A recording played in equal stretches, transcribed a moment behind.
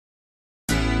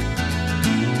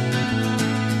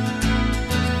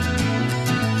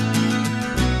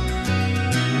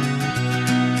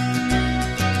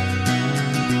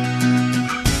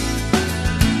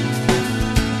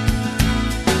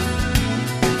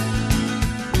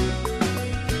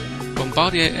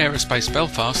Bombardier Aerospace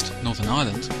Belfast, Northern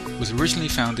Ireland, was originally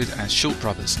founded as Schultz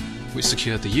Brothers, which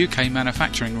secured the UK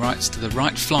manufacturing rights to the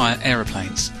Wright Flyer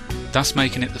aeroplanes, thus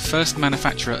making it the first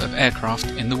manufacturer of aircraft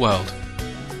in the world.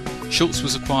 Schultz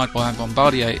was acquired by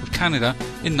Bombardier of Canada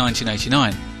in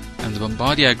 1989, and the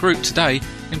Bombardier Group today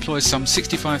employs some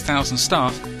 65,000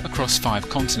 staff across 5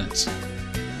 continents.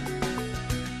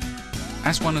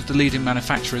 As one of the leading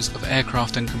manufacturers of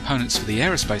aircraft and components for the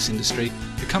aerospace industry,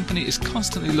 the company is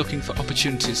constantly looking for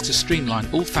opportunities to streamline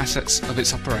all facets of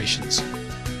its operations.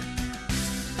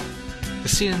 The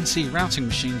CNC routing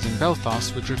machines in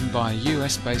Belfast were driven by a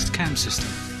US-based CAM system.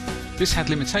 This had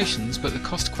limitations, but the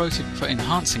cost quoted for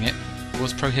enhancing it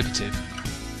was prohibitive.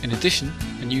 In addition,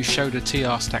 a new Shoda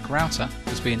TR stack router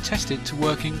was being tested to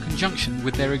work in conjunction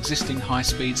with their existing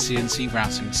high-speed CNC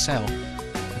routing s.a.r.l,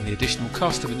 and the additional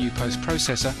cost of a new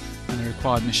post-processor and the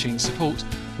required machine support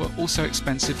were also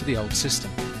expensive for the old system.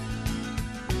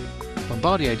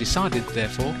 Bombardier decided,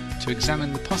 therefore, to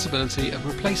examine the possibility of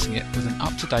replacing it with an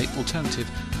up-to-date alternative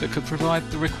that could provide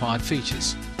the required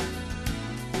features.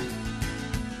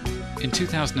 In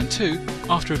 2002,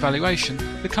 after evaluation,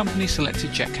 the company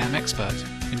selected JETCAM Expert,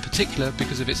 in particular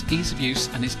because of its ease of use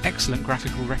and its excellent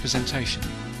graphical representation.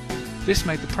 This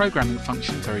made the programming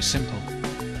function very simple.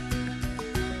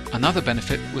 Another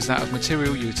benefit was that of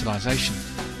material utilisation.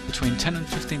 Between 10 and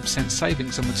 15%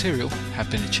 savings on material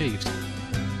have been achieved.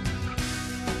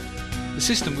 The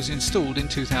system was installed in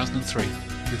 2003,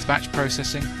 with batch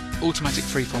processing, automatic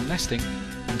freeform nesting,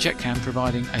 and JETCAM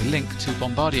providing a link to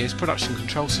Bombardier's production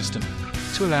control system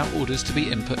to allow orders to be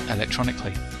input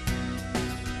electronically.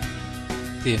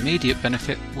 The immediate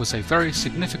benefit was a very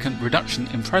significant reduction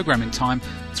in programming time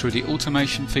through the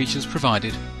automation features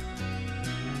provided.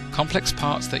 Complex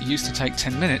parts that used to take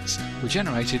 10 minutes were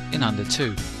generated in under 2,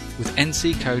 with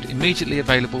NC code immediately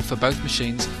available for both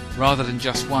machines rather than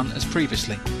just one as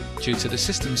previously, due to the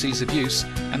system's ease of use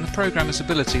and the programmer's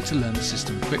ability to learn the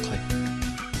system quickly.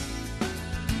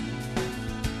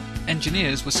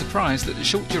 Engineers were surprised at the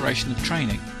short duration of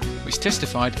training, which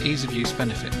testified ease of use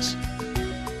benefits.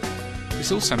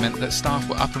 This also meant that staff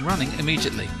were up and running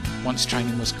immediately once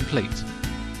training was complete.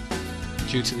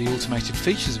 Due to the automated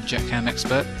features of JETCAM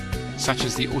Expert, such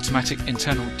as the automatic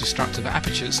internal destructive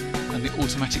apertures and the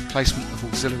automatic placement of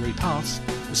auxiliary paths,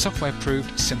 the software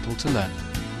proved simple to learn.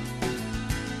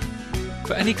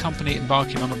 For any company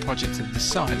embarking on a project of this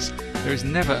size, there is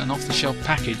never an off-the-shelf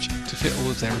package to fit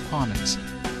all of their requirements,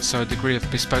 so a degree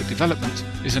of bespoke development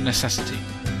is a necessity.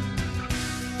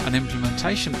 An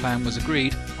implementation plan was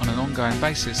agreed on an ongoing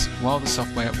basis while the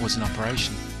software was in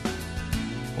operation.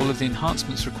 All of the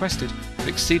enhancements requested have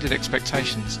exceeded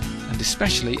expectations, and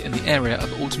especially in the area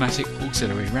of automatic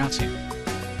auxiliary routing.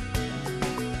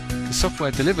 The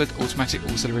software delivered automatic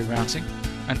auxiliary routing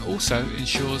and also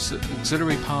ensures that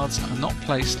auxiliary paths are not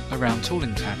placed around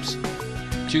tooling tabs.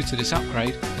 Due to this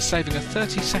upgrade, a saving of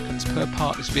 30 seconds per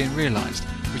part is being realised,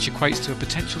 which equates to a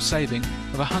potential saving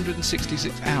of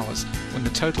 166 hours when the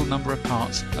total number of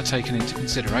parts are taken into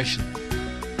consideration.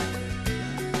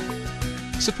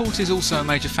 Support is also a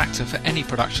major factor for any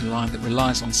production line that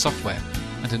relies on software,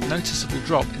 and a noticeable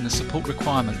drop in the support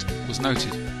requirement was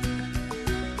noted.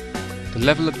 The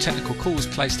level of technical calls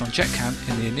placed on JETCAM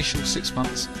in the initial 6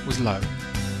 months was low.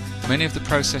 Many of the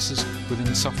processes within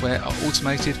the software are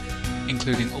automated,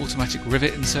 including automatic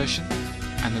rivet insertion,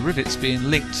 and the rivets being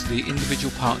linked to the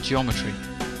individual part geometry.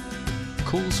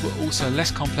 Calls were also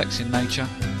less complex in nature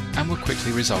and were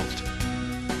quickly resolved.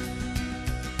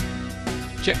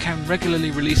 JETCAM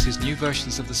regularly releases new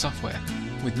versions of the software,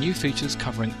 with new features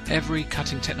covering every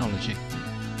cutting technology.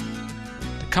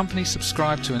 The company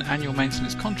subscribed to an annual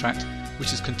maintenance contract,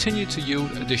 which has continued to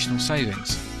yield additional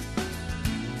savings.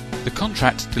 The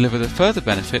contract delivered a further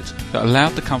benefit that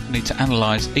allowed the company to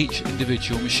analyse each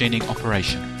individual machining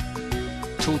operation.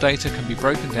 Tool data can be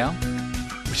broken down,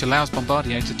 which allows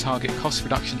Bombardier to target cost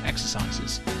reduction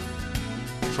exercises.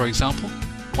 For example,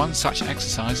 one such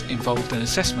exercise involved an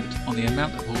assessment on the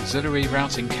amount of auxiliary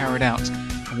routing carried out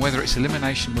and whether its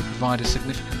elimination would provide a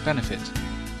significant benefit.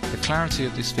 The clarity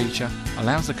of this feature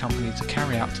allows the company to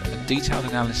carry out a detailed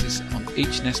analysis on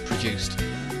each nest produced.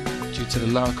 Due to the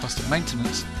lower cost of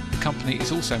maintenance, the company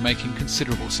is also making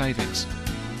considerable savings.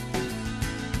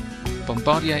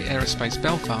 Bombardier Aerospace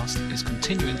Belfast is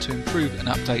continuing to improve and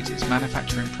update its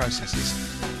manufacturing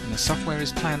processes, and the software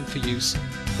is planned for use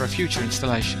for a future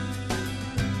installation.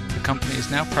 The company is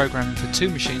now programming for 2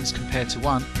 machines compared to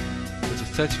 1,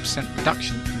 with a 30%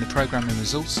 reduction in the programming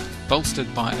resource,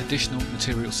 bolstered by additional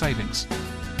material savings.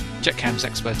 JETCAM's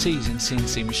expertise in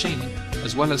CNC machining,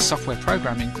 as well as software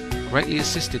programming, greatly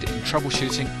assisted in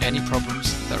troubleshooting any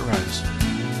problems that arose.